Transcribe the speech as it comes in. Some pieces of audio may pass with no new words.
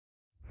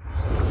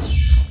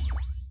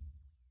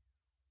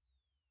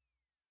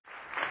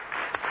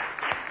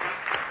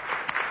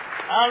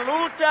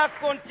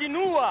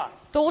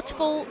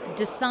Thoughtful,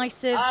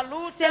 decisive,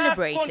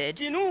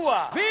 celebrated,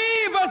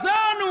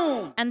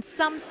 and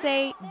some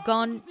say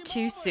gone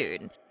too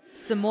soon.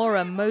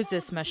 Samora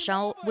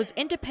Machel was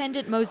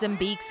independent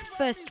Mozambique's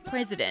first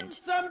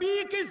president.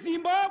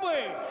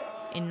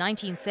 In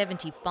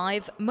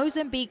 1975,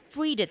 Mozambique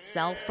freed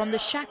itself from the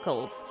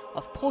shackles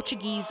of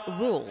Portuguese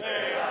rule.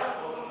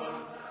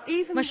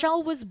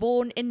 Machel was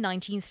born in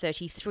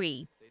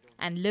 1933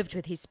 and lived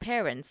with his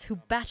parents who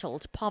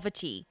battled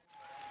poverty.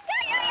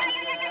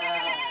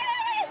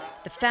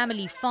 The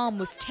family farm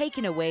was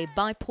taken away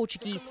by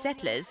Portuguese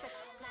settlers,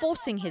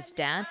 forcing his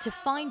dad to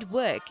find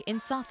work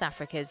in South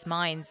Africa's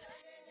mines.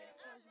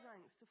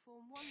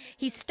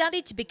 He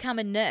studied to become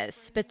a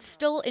nurse, but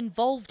still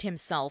involved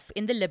himself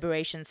in the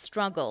liberation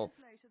struggle.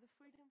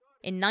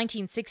 In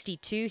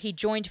 1962, he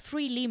joined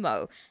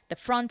Frelimo, the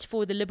Front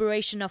for the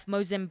Liberation of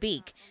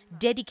Mozambique,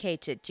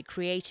 dedicated to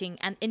creating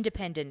an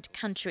independent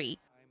country.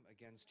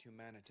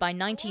 By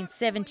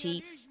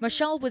 1970,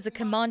 Machel was a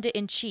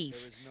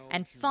commander-in-chief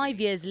and 5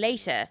 years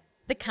later,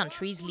 the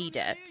country's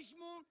leader.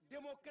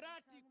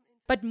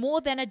 But more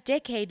than a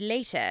decade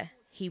later,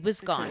 he was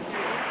gone.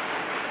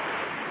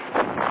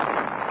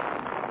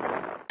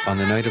 On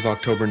the night of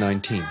October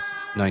 19th,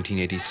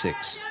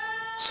 1986,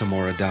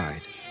 Samora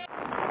died.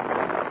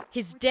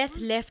 His death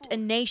left a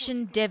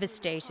nation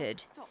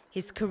devastated.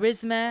 His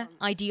charisma,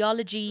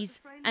 ideologies,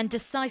 and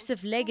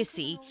decisive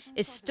legacy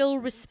is still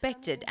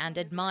respected and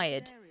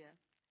admired.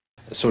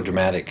 So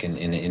dramatic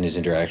in his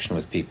interaction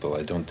with people.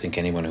 I don't think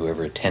anyone who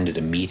ever attended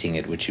a meeting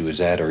at which he was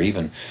at, or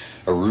even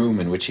a room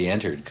in which he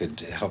entered,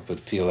 could help but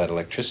feel that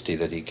electricity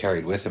that he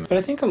carried with him. But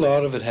I think a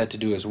lot of it had to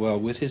do as well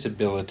with his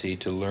ability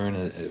to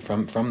learn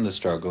from the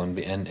struggle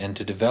and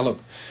to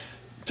develop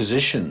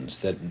positions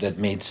that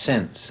made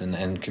sense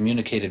and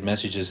communicated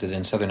messages that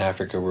in Southern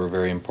Africa were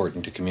very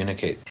important to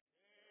communicate.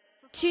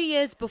 2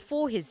 years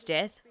before his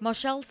death,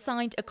 Machel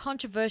signed a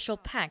controversial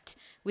pact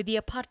with the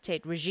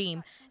apartheid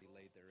regime.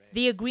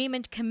 The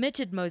agreement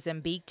committed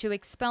Mozambique to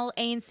expel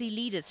ANC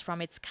leaders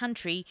from its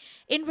country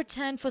in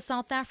return for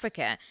South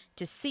Africa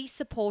to cease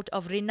support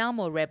of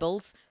Renamo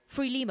rebels,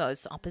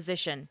 Frelimo's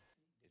opposition.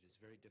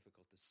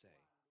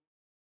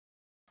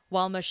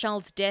 While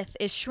Machel's death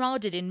is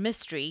shrouded in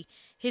mystery,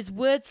 his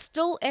words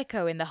still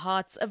echo in the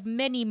hearts of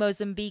many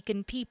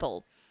Mozambican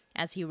people,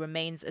 as he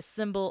remains a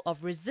symbol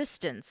of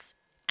resistance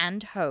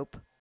and hope.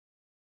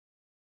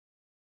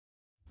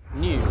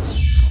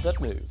 News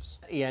that moves.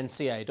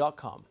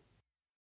 eNCA.com.